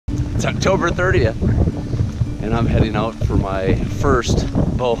It's October 30th, and I'm heading out for my first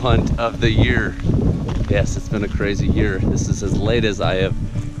bow hunt of the year. Yes, it's been a crazy year. This is as late as I have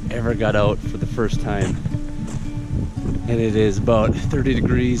ever got out for the first time. And it is about 30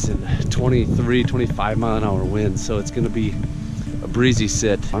 degrees and 23, 25 mile an hour winds, so it's gonna be a breezy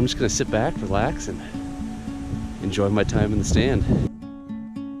sit. I'm just gonna sit back, relax, and enjoy my time in the stand.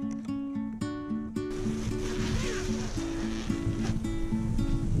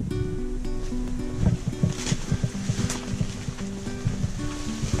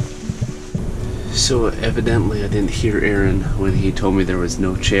 So evidently I didn't hear Aaron when he told me there was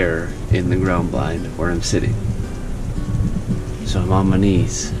no chair in the ground blind where I'm sitting. So I'm on my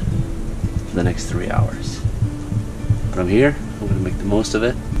knees for the next 3 hours. But I'm here, I'm gonna make the most of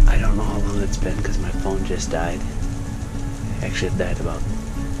it. I don't know how long it's been because my phone just died. Actually it died about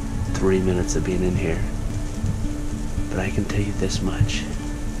 3 minutes of being in here. But I can tell you this much.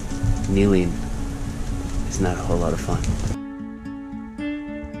 Kneeling is not a whole lot of fun.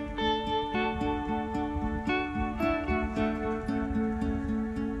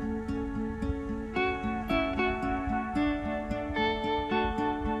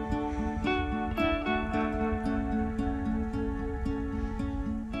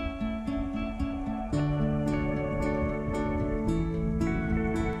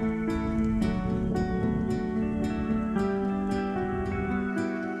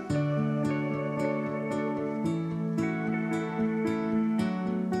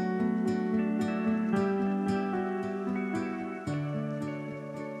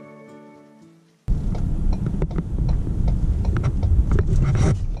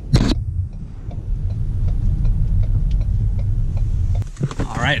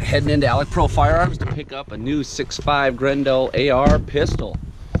 Alright, heading into Alec Pro Firearms to pick up a new 6.5 Grendel AR pistol.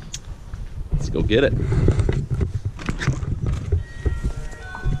 Let's go get it.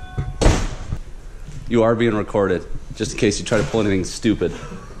 You are being recorded, just in case you try to pull anything stupid.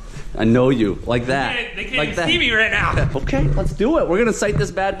 I know you, like that. They can't like even see me right now. Okay, let's do it. We're gonna sight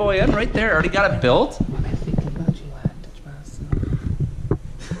this bad boy in right there. Already got it built.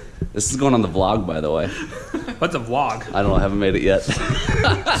 This is going on the vlog, by the way. What's a vlog? I don't know, I haven't made it yet.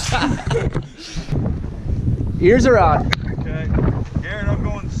 Ears are on. Okay. Aaron, I'm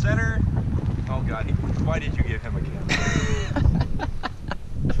going center. Oh God, why did you give him a camera?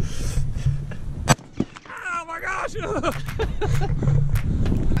 Oh my gosh!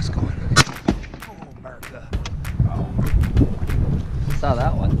 Let's go. Oh, America. Oh. Saw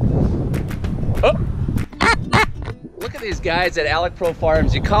that one. Oh. Look at these guys at Alec Pro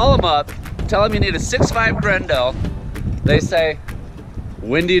Farms. You call them up, tell them you need a 6.5 Grendel. They say,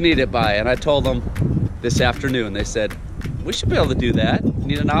 when do you need it by? And I told them this afternoon. They said, we should be able to do that.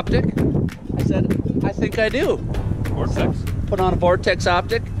 Need an optic? I said, I think I do. Vortex. Put on a Vortex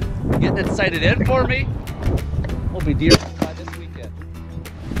optic, getting it sighted in for me. We'll be deer by this weekend.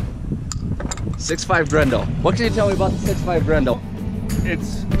 6.5 Grendel. What can you tell me about the 6.5 Grendel?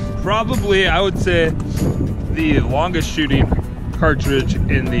 It's probably, I would say, the longest shooting cartridge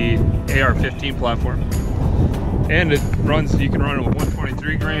in the AR-15 platform. And it runs, you can run it with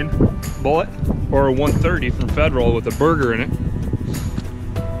 123 grain bullet or a 130 from Federal with a burger in it.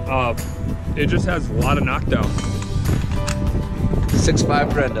 It just has a lot of knockdown.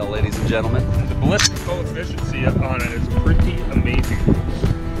 6.5 Grendel, ladies and gentlemen. The ballistic coefficient on it is pretty amazing.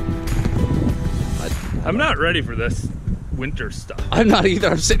 I'm not ready for this winter stuff. I'm not either.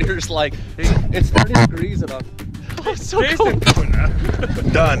 I'm sitting here just like, it's 30 degrees and I'm so cold.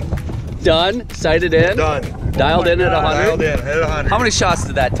 Done. Done? Sighted in? Done. Dialed in at 100? Dialed in, at 100. How many shots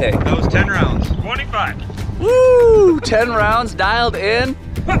did that take? That was 10 rounds. 25. Woo! 10 rounds, dialed in.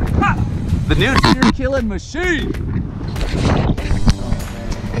 The new deer killing machine.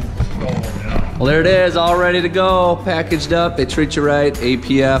 Well, there it is, all ready to go. Packaged up, they treat you right.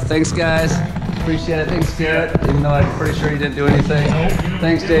 APF. Thanks, guys. Appreciate it. Thanks, Garrett. Even though I'm pretty sure you didn't do anything.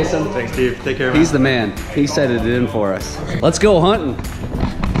 Thanks, Jason. Thanks, Steve. Take care. He's the man. He sighted it in for us. Let's go hunting.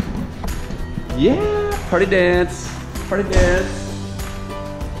 Yeah, party dance. Party dance.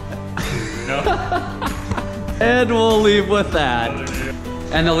 No. And we'll leave with that.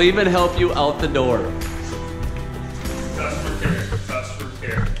 And they'll even help you out the door. Customer care. Customer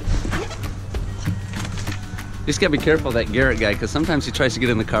care. You just gotta be careful of that Garrett guy, because sometimes he tries to get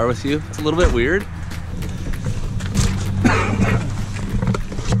in the car with you. It's a little bit weird.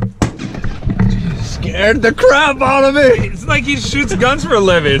 Scared the crap out of me. It's like he shoots guns for a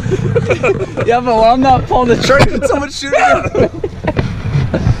living. Yeah, but well, I'm not pulling the trigger and someone's shooting at me.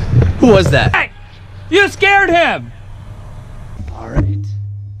 Who was that? Hey, you scared him. All right.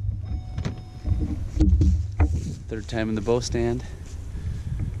 Third time in the bow stand.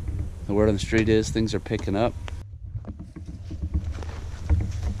 The word on the street is things are picking up.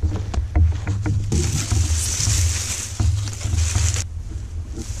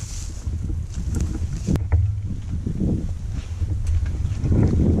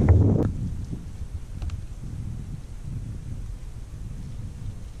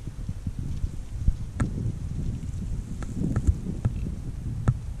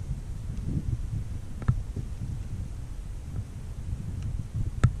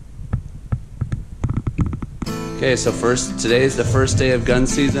 Okay, so today is the first day of gun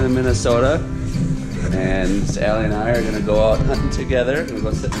season in Minnesota, and Allie and I are going to go out hunting together. We're going to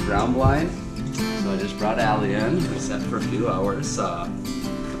go sit in the ground blind. So I just brought Allie in. We sat for a few hours, saw a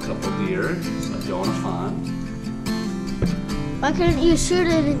couple deer, saw Joe and a fawn. Why couldn't you shoot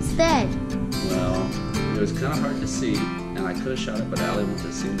it instead? Well, it was kind of hard to see, and I could have shot it, but Allie wanted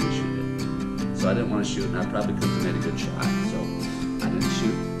to see me shoot it. So I didn't want to shoot, and I probably couldn't have made a good shot, so I didn't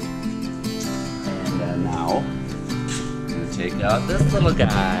shoot. And now, take out this little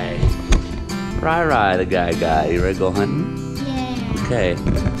guy. Rai, the guy. You ready to go hunting? Yeah. Okay.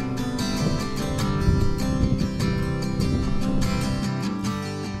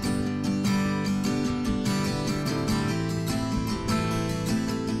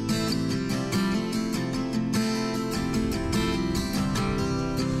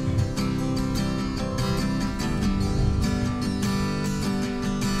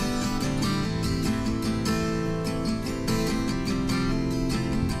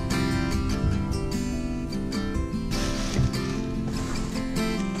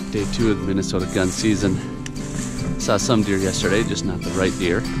 Day 2 of the Minnesota gun season. Saw some deer yesterday, just not the right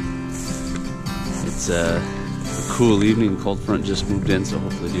deer. It's a cool evening. Cold front just moved in, so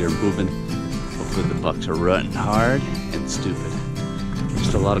hopefully deer are moving. Hopefully the bucks are rutting hard and stupid.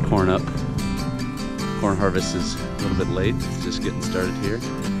 Just a lot of corn up. Corn harvest is a little bit late. It's just getting started here. So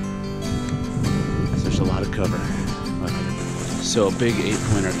there's a lot of cover. So a big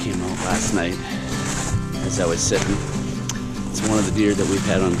 8-pointer came out last night as I was sitting. It's one of the deer that we've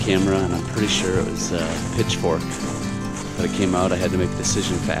had on camera, and I'm pretty sure it was Pitchfork. But it came out, I had to make a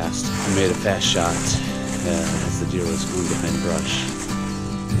decision fast. I made a fast shot as the deer was going behind brush,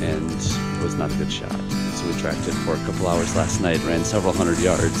 and it was not a good shot. So we tracked it for a couple hours last night, ran several hundred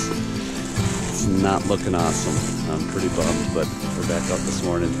yards. It's not looking awesome. I'm pretty bummed, but we're back out this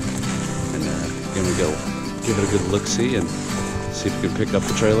morning, and gonna go give it a good look-see and see if we can pick up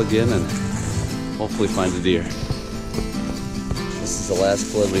the trail again and hopefully find a deer. This is the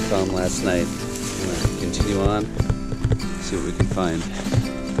last blood we found last night. I'm going to continue on, see what we can find.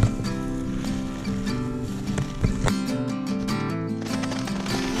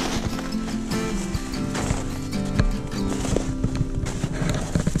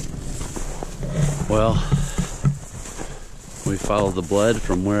 Well, we followed the blood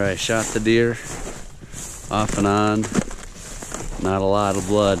from where I shot the deer, off and on. Not a lot of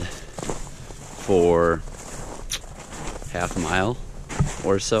blood for half a mile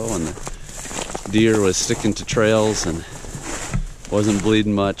or so, and the deer was sticking to trails and wasn't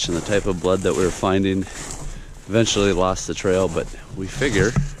bleeding much, and the type of blood that we were finding eventually lost the trail. But we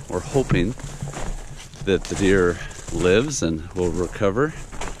figure, we're hoping that the deer lives and will recover,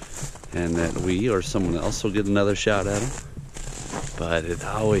 and that we or someone else will get another shot at him. But it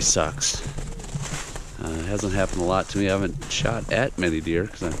always sucks. It hasn't happened a lot to me. I haven't shot at many deer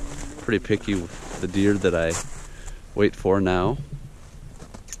because I'm pretty picky with the deer that I wait for now.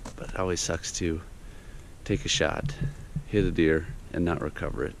 But it always sucks to take a shot, hit a deer, and not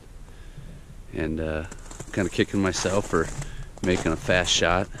recover it. And I'm kind of kicking myself for making a fast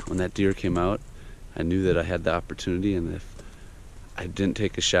shot. When that deer came out, I knew that I had the opportunity, and if I didn't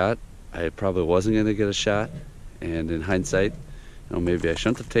take a shot, I probably wasn't going to get a shot. And in hindsight, you know, maybe I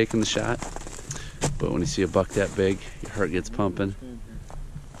shouldn't have taken the shot. But when you see a buck that big, your heart gets pumping,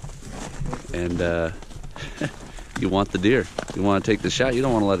 and you want the deer. You want to take the shot. You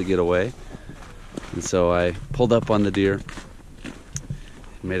don't want to let it get away. And so I pulled up on the deer,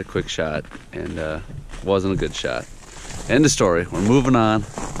 made a quick shot, and wasn't a good shot. End of story. We're moving on.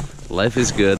 Life is good.